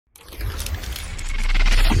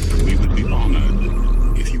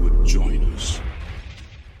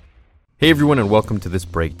Hey everyone, and welcome to this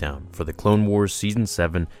breakdown for the Clone Wars Season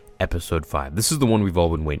 7, Episode 5. This is the one we've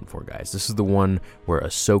all been waiting for, guys. This is the one where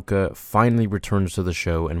Ahsoka finally returns to the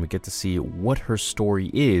show and we get to see what her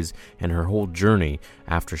story is and her whole journey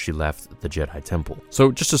after she left the Jedi Temple.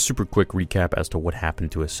 So just a super quick recap as to what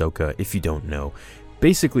happened to Ahsoka if you don't know.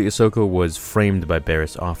 Basically, Ahsoka was framed by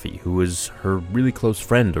Barriss Offee, who was her really close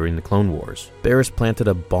friend during the Clone Wars. Barriss planted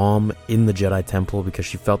a bomb in the Jedi Temple because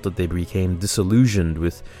she felt that they became disillusioned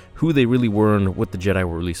with who they really were and what the Jedi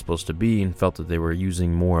were really supposed to be, and felt that they were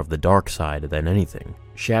using more of the dark side than anything.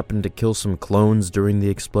 She happened to kill some clones during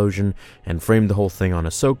the explosion and framed the whole thing on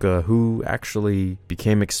Ahsoka, who actually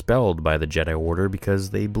became expelled by the Jedi Order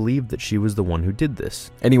because they believed that she was the one who did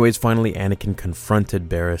this. Anyways, finally Anakin confronted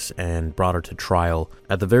Barriss and brought her to trial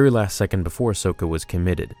at the very last second before Ahsoka was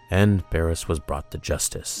committed, and Barriss was brought to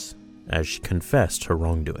justice as she confessed her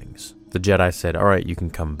wrongdoings. The Jedi said, alright, you can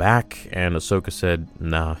come back, and Ahsoka said,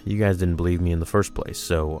 nah, you guys didn't believe me in the first place,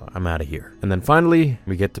 so I'm out of here. And then finally,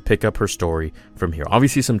 we get to pick up her story from here.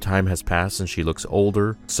 Obviously, some time has passed and she looks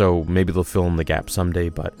older, so maybe they'll fill in the gap someday,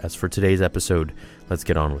 but as for today's episode, let's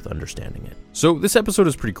get on with understanding it. So this episode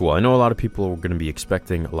is pretty cool. I know a lot of people are going to be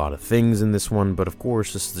expecting a lot of things in this one, but of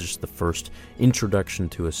course, this is just the first introduction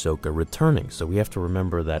to Ahsoka returning, so we have to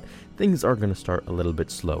remember that things are going to start a little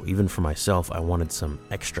bit slow. Even for myself, I wanted some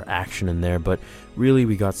extra action in there, but really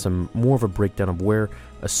we got some more of a breakdown of where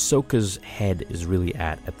Ahsoka's head is really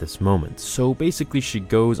at this moment. So basically she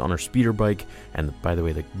goes on her speeder bike, and by the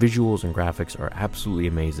way, the visuals and graphics are absolutely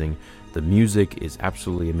amazing. The music is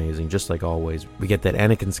absolutely amazing, just like always. We get that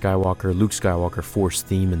Anakin Skywalker, Luke Skywalker Force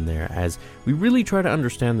theme in there as we really try to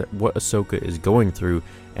understand that what Ahsoka is going through,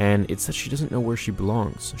 and it's that she doesn't know where she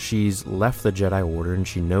belongs. She's left the Jedi Order and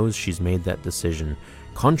she knows she's made that decision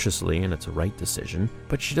consciously, and it's a right decision,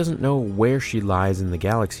 but she doesn't know where she lies in the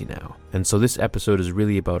galaxy now. And so this episode is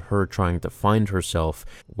really about her trying to find herself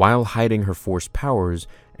while hiding her Force powers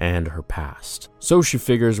and her past. So she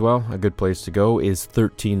figures, well, a good place to go is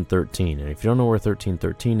 1313. And if you don't know where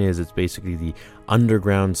 1313 is, it's basically the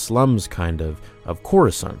underground slums kind of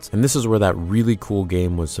Coruscant. And this is where that really cool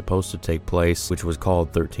game was supposed to take place, which was called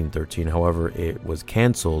 1313. However, it was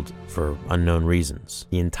canceled for unknown reasons.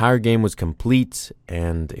 The entire game was complete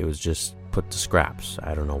and it was just put to scraps.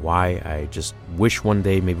 I don't know why. I just wish one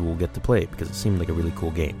day maybe we'll get to play it because it seemed like a really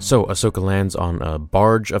cool game. So Ahsoka lands on a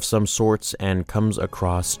barge of some sorts and comes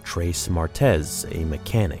across Trace Martez, a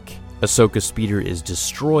mechanic. Ahsoka's speeder is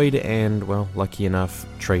destroyed and, well, lucky enough,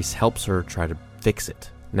 Trace helps her try to fix it.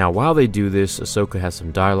 Now, while they do this, Ahsoka has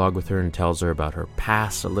some dialogue with her and tells her about her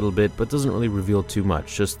past a little bit, but doesn't really reveal too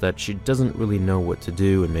much, just that she doesn't really know what to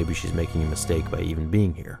do and maybe she's making a mistake by even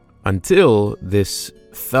being here. Until this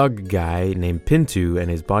thug guy named Pintu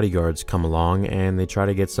and his bodyguards come along and they try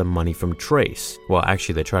to get some money from Trace. Well,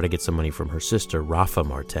 actually, they try to get some money from her sister, Rafa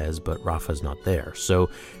Martez, but Rafa's not there. So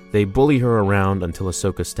they bully her around until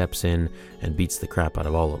Ahsoka steps in and beats the crap out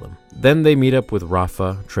of all of them. Then they meet up with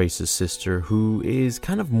Rafa, Trace's sister, who is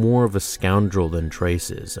kind of more of a scoundrel than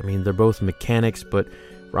Trace is. I mean, they're both mechanics, but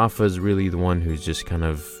Rafa is really the one who's just kind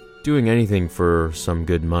of doing anything for some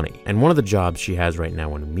good money. And one of the jobs she has right now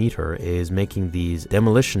when we meet her is making these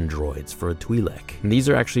demolition droids for a Twi'lek. And these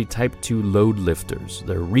are actually Type 2 load lifters.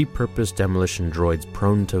 They're repurposed demolition droids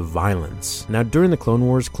prone to violence. Now, during the Clone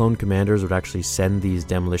Wars, clone commanders would actually send these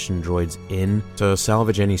demolition droids in to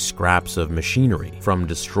salvage any scraps of machinery from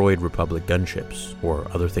destroyed Republic gunships or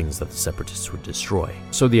other things that the Separatists would destroy.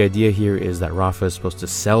 So the idea here is that Rafa is supposed to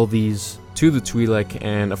sell these to the Twi'lek,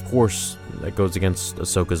 and of course that goes against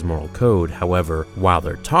Ahsoka's moral code. However, while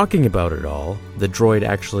they're talking about it all, the droid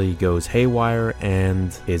actually goes haywire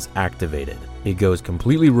and is activated. It goes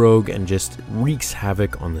completely rogue and just wreaks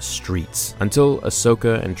havoc on the streets until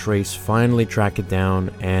Ahsoka and Trace finally track it down,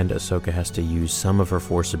 and Ahsoka has to use some of her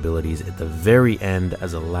Force abilities at the very end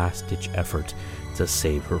as a last-ditch effort to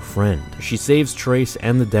save her friend. She saves Trace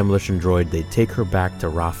and the demolition droid. They take her back to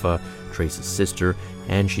Rafa, Trace's sister,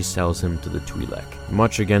 and she sells him to the Twi'lek.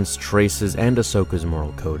 Much against Trace's and Ahsoka's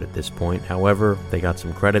moral code at this point. However, they got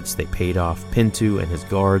some credits. They paid off Pintu and his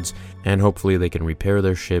guards, and hopefully they can repair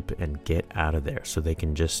their ship and get out of there so they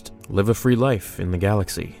can just live a free life in the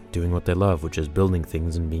galaxy, doing what they love, which is building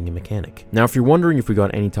things and being a mechanic. Now, if you're wondering if we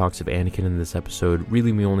got any talks of Anakin in this episode,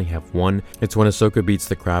 really we only have one. It's when Ahsoka beats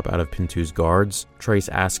the crap out of Pintu's guards. Trace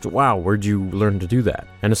asks, wow, where'd you learn to do that?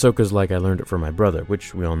 And Ahsoka's like, I learned it from my brother,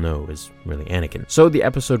 which we all know is really Anakin. So the the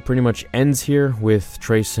episode pretty much ends here with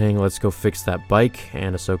Trey saying, let's go fix that bike,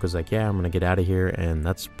 and Ahsoka's like, yeah, I'm gonna get out of here, and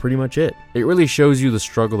that's pretty much it. It really shows you the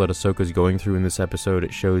struggle that Ahsoka's going through in this episode.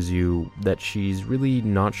 It shows you that she's really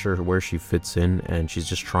not sure where she fits in, and she's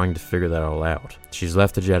just trying to figure that all out. She's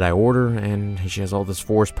left the Jedi Order, and she has all this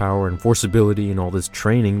force power and force ability and all this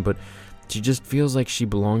training, but she just feels like she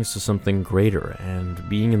belongs to something greater, and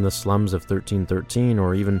being in the slums of 1313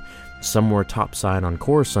 or even somewhere topside on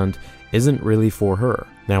Coruscant isn't really for her.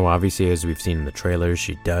 Now obviously, as we've seen in the trailers,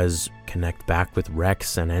 she does connect back with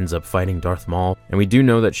Rex and ends up fighting Darth Maul, and we do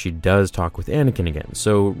know that she does talk with Anakin again,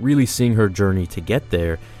 so really seeing her journey to get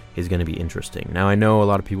there is going to be interesting. Now I know a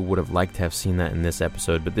lot of people would have liked to have seen that in this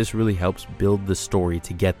episode, but this really helps build the story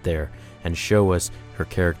to get there and show us her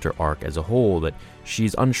character arc as a whole, that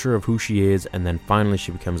she's unsure of who she is, and then finally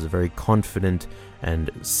she becomes a very confident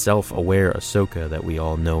and self-aware Ahsoka that we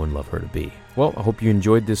all know and love her to be. Well, I hope you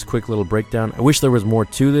enjoyed this quick little breakdown. I wish there was more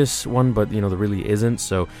to this one, but there really isn't,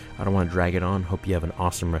 so I don't want to drag it on. Hope you have an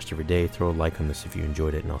awesome rest of your day. Throw a like on this if you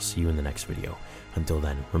enjoyed it, and I'll see you in the next video. Until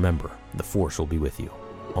then, remember, the Force will be with you,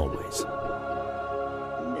 always. Now,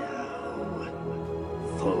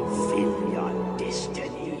 fulfill your destiny.